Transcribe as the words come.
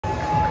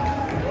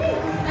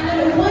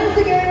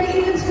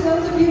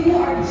those of you who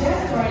are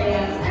just joining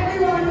us,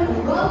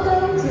 everyone,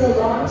 welcome to the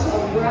launch of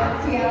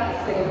Grazia,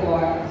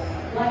 Singapore.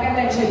 Like I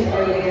mentioned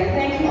earlier,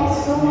 thank you all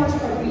so much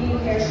for being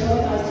here,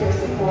 showing us your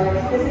support.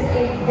 This is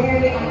a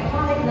very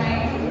iconic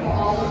night for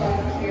all of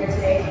us here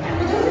today. And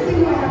for those of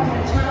you who haven't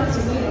had a chance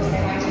to meet or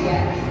say hi to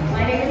yet,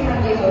 my name is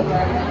Hanli Hoefer,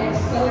 and I'm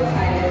so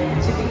excited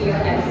to be your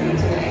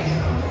MC tonight.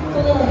 For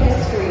a little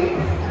history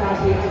about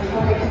the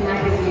iconic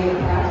magazine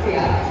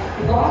Grazia.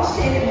 Launched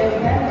in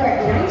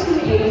November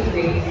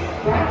 1983,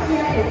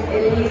 Grazia is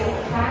Italy's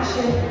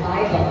fashion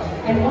Bible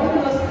and one of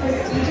the most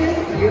prestigious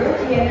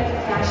European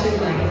fashion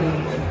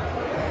magazines.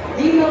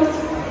 The most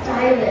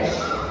stylish,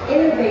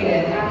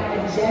 innovative,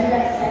 and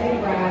agenda-setting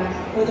brand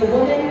for the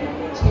woman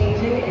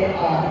changing it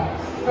all.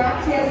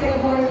 Grazia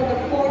Singapore is at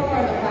the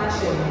forefront of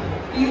fashion,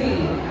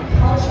 beauty,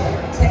 culture,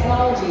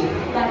 technology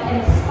that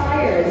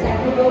inspires and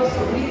provokes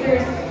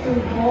readers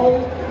through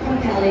bold,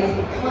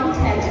 compelling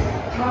content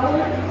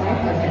powered by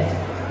purpose.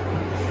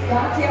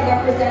 Grazia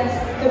represents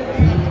the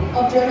peak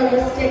of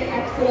journalistic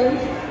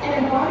excellence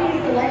and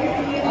embodies the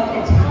legacy of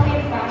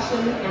Italian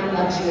fashion and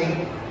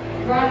luxury.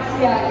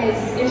 Grazia is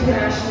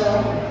international,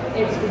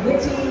 it's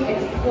witty,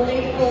 it's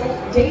playful,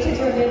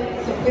 data-driven,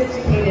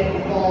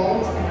 sophisticated,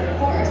 bold, and of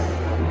course,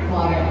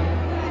 modern.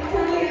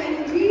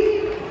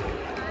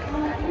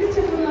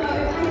 Mr. Bruno,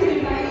 if I could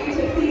invite you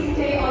to please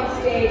stay on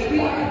stage.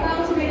 We are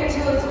about to make a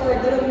toast for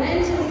the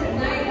momentous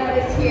night that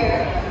is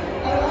here.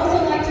 I would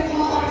also like to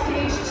call on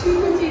stage to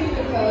proceed with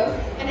the pose.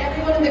 And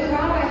everyone in the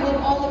crowd, I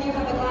hope all of you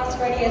have a glass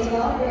ready as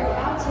well. We are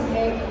about to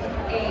make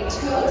a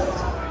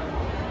toast.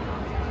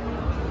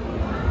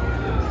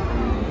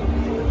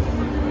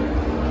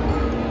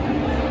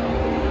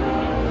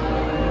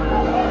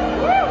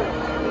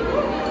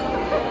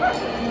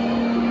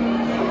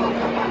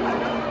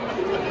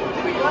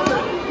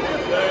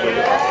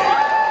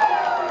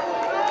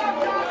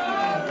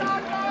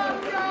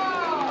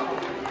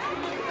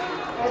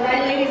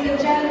 Ladies and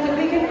gents, if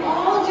we can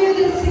all do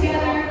this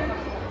together,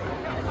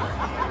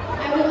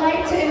 I would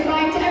like to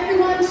invite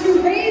everyone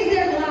to raise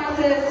their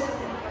glasses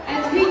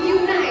as we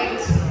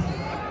unite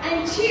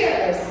and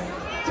cheers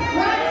to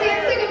Grazia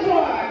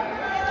Singapore!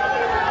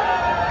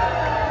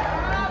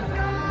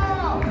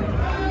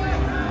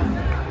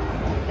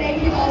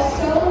 Thank you all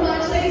so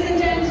much, ladies and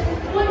gents.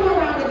 One more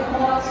round of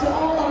applause to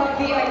all of our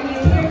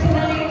VIPs here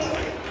tonight.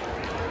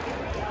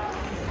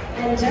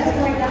 And just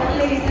like that,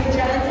 ladies and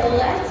gents,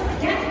 let's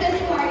get this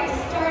party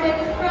started.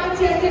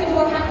 Grazia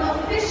Singapore has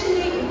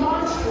officially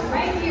launched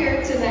right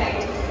here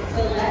tonight.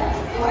 So let's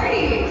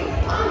party.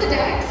 On the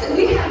decks,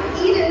 we